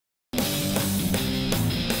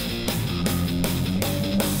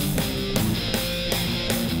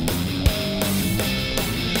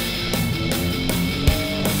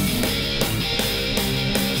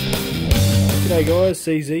G'day guys,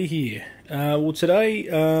 CZ here. Well today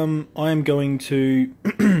I am going to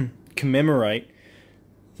commemorate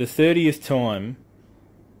the 30th time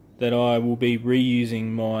that I will be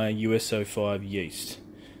reusing my USO5 yeast.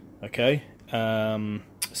 Okay, so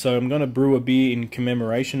I'm going to brew a beer in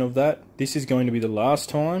commemoration of that. This is going to be the last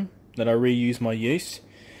time that I reuse my yeast.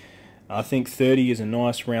 I think 30 is a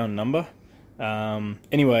nice round number.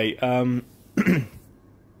 Anyway,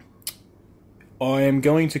 I am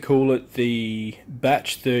going to call it the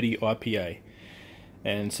Batch 30 IPA.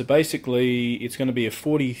 And so basically it's going to be a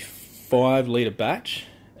 45 litre batch,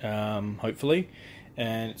 hopefully.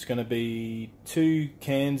 And it's going to be 2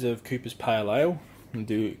 cans of Cooper's Pale Ale. And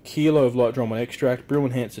do a kilo of light dry malt extract, brew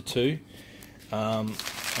enhancer 2. And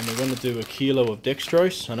we're going to do a kilo of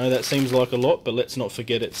dextrose. I know that seems like a lot, but let's not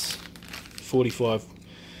forget it's 45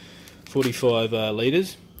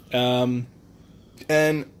 litres. And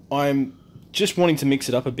I'm just wanting to mix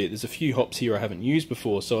it up a bit. There's a few hops here I haven't used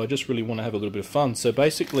before, so I just really want to have a little bit of fun. So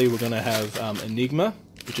basically we're going to have Enigma,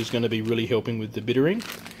 which is going to be really helping with the bittering.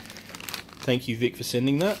 Thank you, Vic, for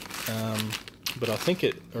sending that. But I think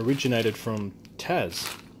it originated from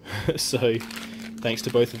Taz. So thanks to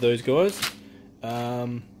both of those guys.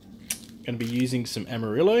 Going to be using some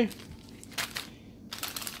Amarillo.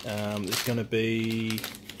 There's going to be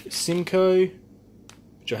Simcoe,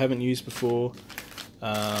 which I haven't used before.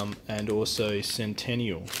 And also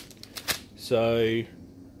Centennial. So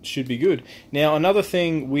should be good. Now another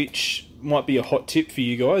thing which might be a hot tip for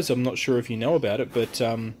you guys, I'm not sure if you know about it, but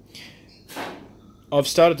I've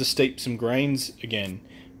started to steep some grains again.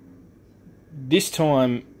 This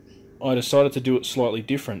time I decided to do it slightly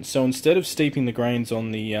different. So instead of steeping the grains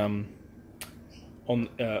on the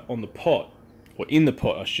pot, or in the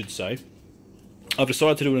pot I should say, I've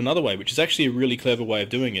decided to do it another way, which is actually a really clever way of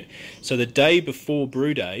doing it. So the day before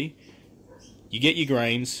brew day, you get your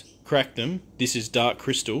grains, crack them, this is dark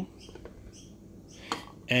crystal,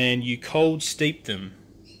 and you cold steep them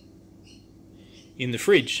in the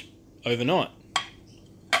fridge overnight.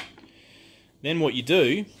 Then what you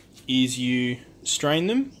do is you strain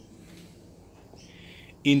them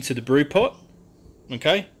into the brew pot,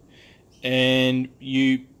 okay, and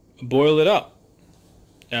you boil it up.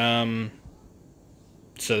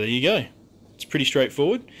 So there you go. It's pretty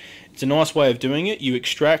straightforward. It's a nice way of doing it. You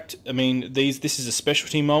extract, I mean, this is a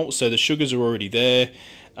specialty malt, so the sugars are already there.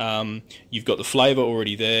 You've got the flavour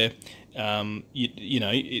already there.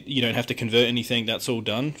 You don't have to convert anything. That's all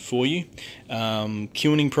done for you.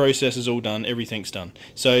 Kilning process is all done. Everything's done.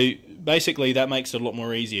 So basically that makes it a lot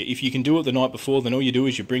more easier. If you can do it the night before, then all you do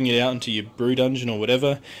is you bring it out into your brew dungeon or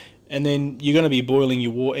whatever, and then you're going to be boiling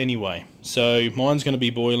your water anyway. So mine's going to be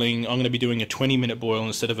boiling, I'm going to be doing a 20-minute boil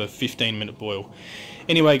instead of a 15-minute boil.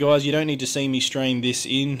 Anyway guys, you don't need to see me strain this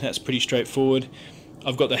in, that's pretty straightforward.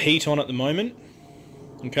 I've got the heat on at the moment,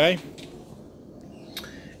 okay?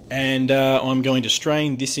 And I'm going to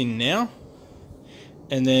strain this in now,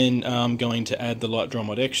 and then I'm going to add the light dry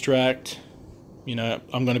malt extract. You know,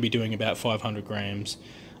 I'm going to be doing about 500 grams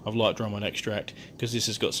of light dry malt extract, because this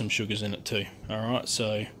has got some sugars in it too. Alright,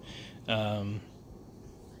 so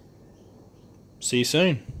see you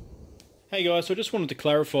soon. Hey guys, so I just wanted to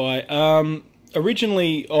clarify,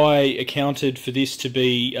 originally I accounted for this to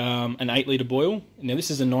be an 8 litre boil. Now this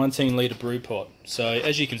is a 19 litre brew pot, so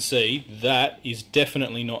as you can see that is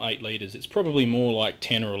definitely not 8 litres. It's probably more like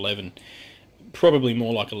 10 or 11, probably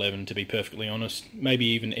more like 11 to be perfectly honest, maybe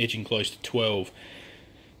even edging close to 12.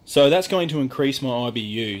 So that's going to increase my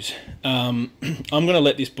IBUs. I'm going to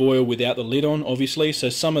let this boil without the lid on, obviously, so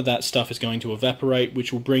some of that stuff is going to evaporate,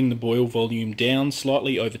 which will bring the boil volume down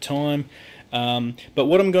slightly over time. But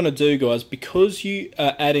what I'm going to do, guys, because you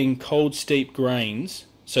are adding cold steep grains,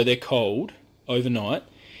 so they're cold overnight,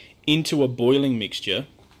 into a boiling mixture,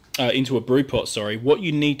 into a brew pot, sorry, what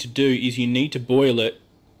you need to do is you need to boil it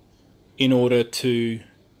in order to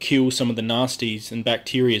kill some of the nasties and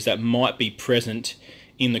bacteria that might be present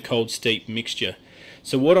in the cold steep mixture.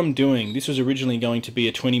 So what I'm doing, this was originally going to be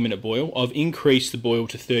a 20-minute boil. I've increased the boil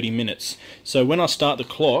to 30 minutes. So when I start the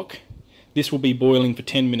clock, this will be boiling for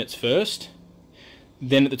 10 minutes first.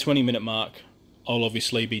 Then at the 20-minute mark, I'll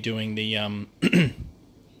obviously be doing the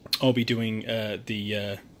hop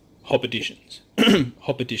additions.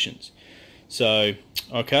 Hop additions. So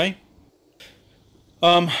okay.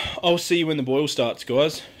 I'll see you when the boil starts,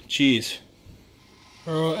 guys. Cheers.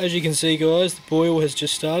 Alright, as you can see guys, the boil has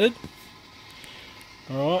just started.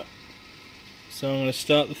 Alright, so I'm going to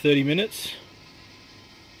start the 30 minutes.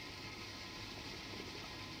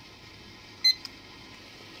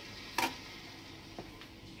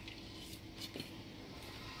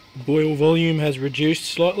 Boil volume has reduced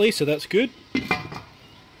slightly, so that's good.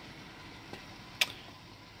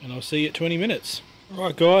 I'll see you at 20 minutes.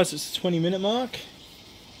 Alright guys, it's the 20-minute mark.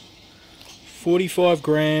 45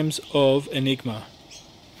 grams of Enigma.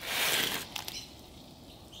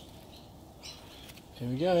 Here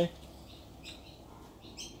we go.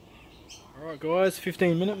 Alright guys,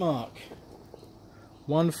 15-minute mark.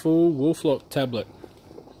 One full Wolflock tablet.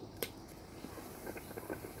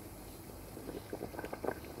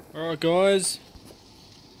 Alright guys,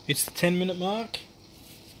 it's the 10-minute mark.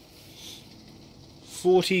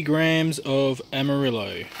 40 grams of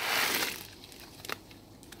Amarillo.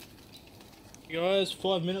 Guys,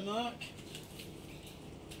 5-minute mark.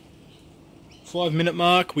 5-minute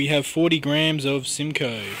mark, we have 40 grams of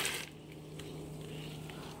Simcoe.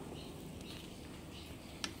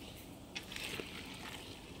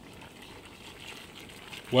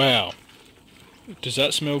 Wow, does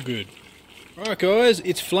that smell good? Alright guys,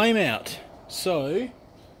 it's flame out. So,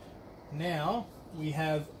 now we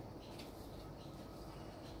have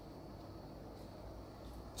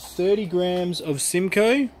 30 grams of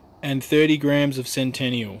Simcoe and 30 grams of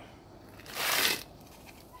Centennial.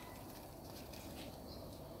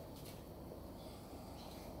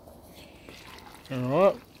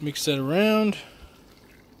 Alright, mix that around.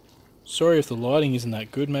 Sorry if the lighting isn't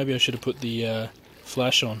that good, maybe I should have put the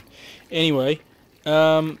flash on. Anyway,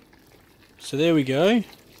 so there we go.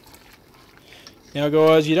 Now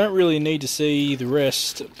guys, you don't really need to see the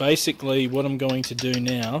rest. Basically what I'm going to do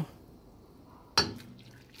now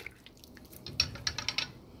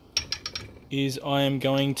is I am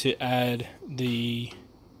going to add the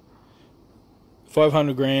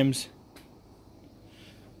 500 grams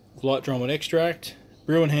of light dry malt extract,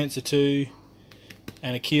 brew enhancer 2,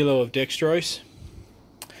 and a kilo of dextrose.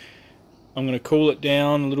 I'm going to cool it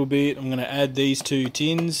down a little bit. I'm going to add these 2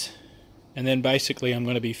 tins, and then basically I'm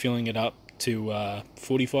going to be filling it up to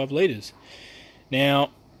 45 litres. Now,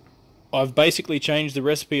 I've basically changed the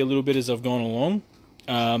recipe a little bit as I've gone along,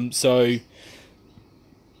 so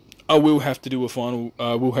I will have to do a final.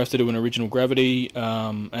 We'll have to do an original gravity,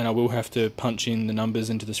 and I will have to punch in the numbers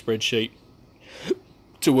into the spreadsheet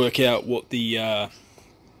to work out what the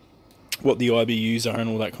IBUs are and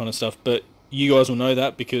all that kind of stuff. But you guys will know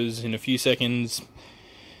that because in a few seconds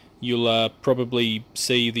you'll probably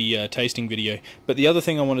see the tasting video. But the other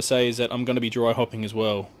thing I want to say is that I'm going to be dry hopping as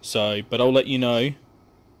well. So, but I'll let you know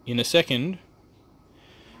in a second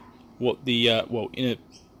what the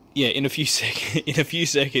in a few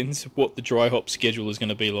seconds what the dry hop schedule is going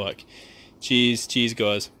to be like. Cheers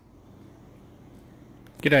guys.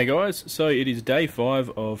 G'day guys, so it is day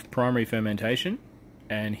 5 of primary fermentation,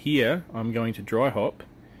 and here I'm going to dry hop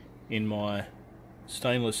in my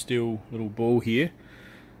stainless steel little ball here.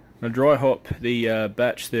 I'm going to dry hop the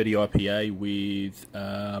batch 30 IPA with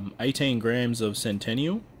 18 grams of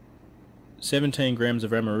Centennial, 17 grams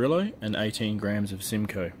of Amarillo, and 18 grams of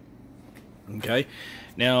Simcoe. Okay,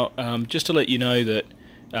 now just to let you know that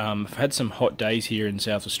I've had some hot days here in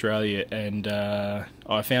South Australia, and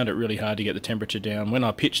I found it really hard to get the temperature down. When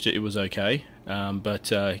I pitched it, it was okay,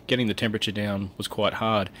 but getting the temperature down was quite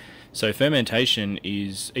hard. So fermentation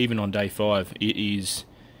is, even on day 5, it's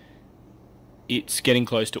getting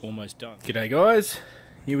close to almost done. G'day guys,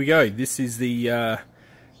 here we go. This is the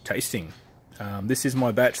tasting. This is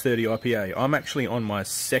my batch 30 IPA. I'm actually on my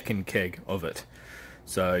 2nd keg of it,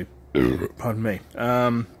 so pardon me.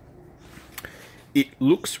 It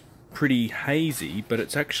looks pretty hazy, but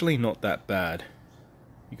it's actually not that bad.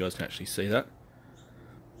 You guys can actually see that.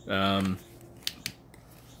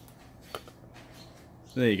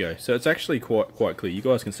 There you go. So it's actually quite clear. You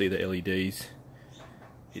guys can see the LEDs.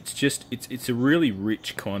 It's just it's a really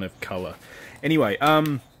rich kind of color. Anyway,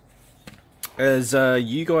 as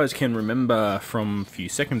you guys can remember from a few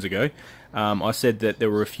seconds ago, I said that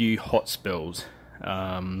there were a few hot spells.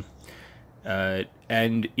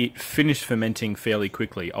 And it finished fermenting fairly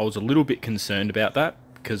quickly. I was a little bit concerned about that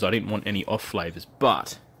because I didn't want any off flavors,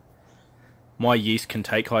 but my yeast can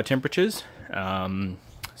take high temperatures,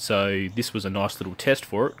 so this was a nice little test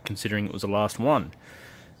for it, considering it was the last one,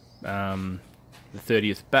 the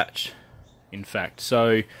 30th batch, in fact.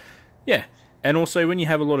 So yeah, and also when you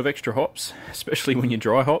have a lot of extra hops, especially when you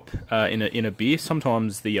dry hop in a beer,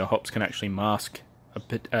 sometimes the hops can actually mask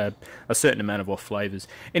a certain amount of off flavors.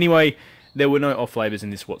 Anyway, there were no off flavors in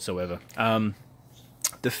this whatsoever.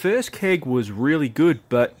 The first keg was really good,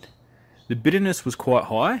 but the bitterness was quite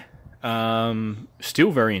high.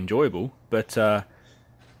 Still very enjoyable, but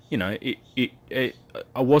you know, I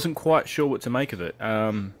wasn't quite sure what to make of it.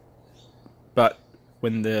 But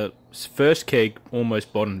when the first keg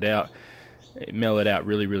almost bottomed out, It mellowed out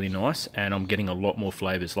really, really nice, and I'm getting a lot more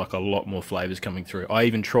flavours, like a lot more flavours coming through. I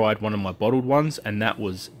even tried one of my bottled ones, and that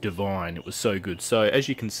was divine. It was so good. So as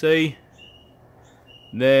you can see,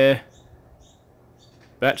 there,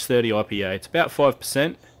 batch 30 IPA. It's about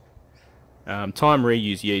 5%. Time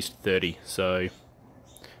reuse yeast 30. So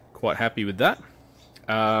quite happy with that.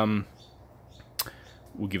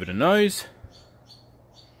 We'll give it a nose.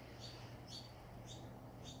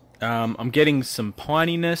 I'm getting some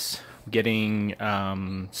pininess, getting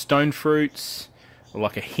stone fruits,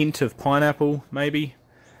 like a hint of pineapple maybe,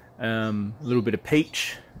 a little bit of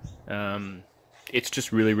peach. It's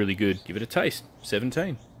just really, really good. Give it a taste.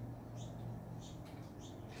 17.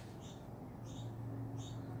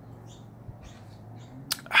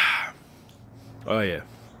 Oh yeah,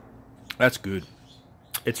 that's good.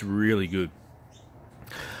 It's really good.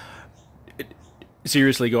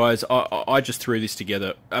 Seriously, guys, I just threw this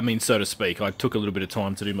together. I mean, so to speak. I took a little bit of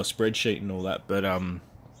time to do my spreadsheet and all that, but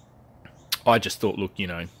I just thought, look, you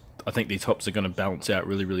know, I think these hops are going to balance out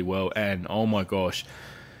really, really well. And oh my gosh,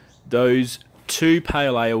 those 2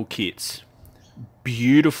 pale ale kits,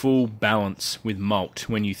 beautiful balance with malt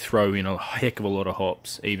when you throw in a heck of a lot of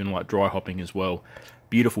hops, even like dry hopping as well.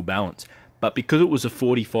 Beautiful balance. But because it was a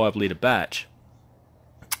 45-litre batch,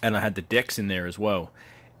 and I had the decks in there as well,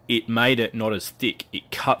 it made it not as thick. It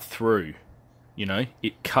cut through, you know,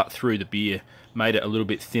 it cut through the beer, made it a little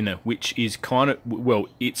bit thinner, which is kind of, well,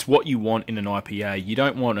 it's what you want in an IPA. You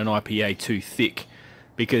don't want an IPA too thick,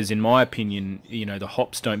 because in my opinion, you know, the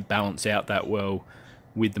hops don't balance out that well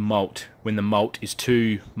with the malt. When the malt is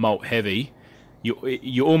too malt heavy,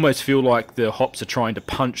 you almost feel like the hops are trying to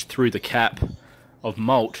punch through the cap of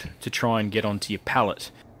malt to try and get onto your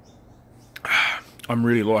palate. I'm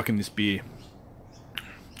really liking this beer.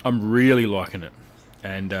 I'm really liking it,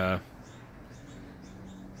 and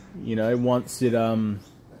you know, once the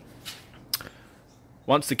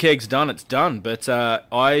keg's done, it's done. But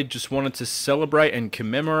I just wanted to celebrate and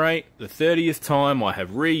commemorate the 30th time I have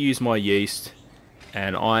reused my yeast,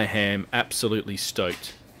 and I am absolutely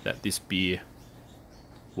stoked that this beer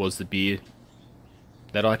was the beer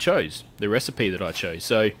that I chose, the recipe that I chose.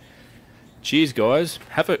 So, cheers, guys.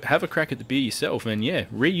 Have a crack at the beer yourself, and yeah,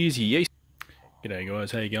 reuse your yeast. G'day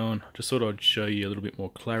guys, how you going? Just thought I'd show you a little bit more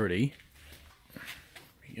clarity. There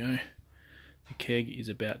we go. The keg is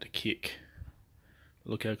about to kick.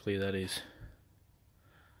 Look how clear that is.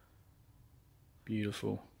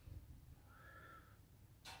 Beautiful.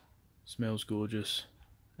 Smells gorgeous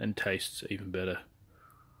and tastes even better.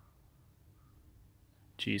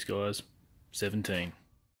 Cheers guys. 17.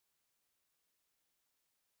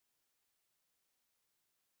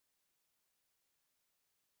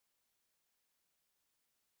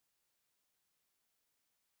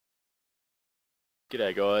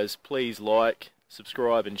 G'day guys, please like,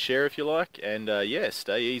 subscribe and share if you like, and yeah,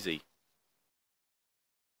 stay easy.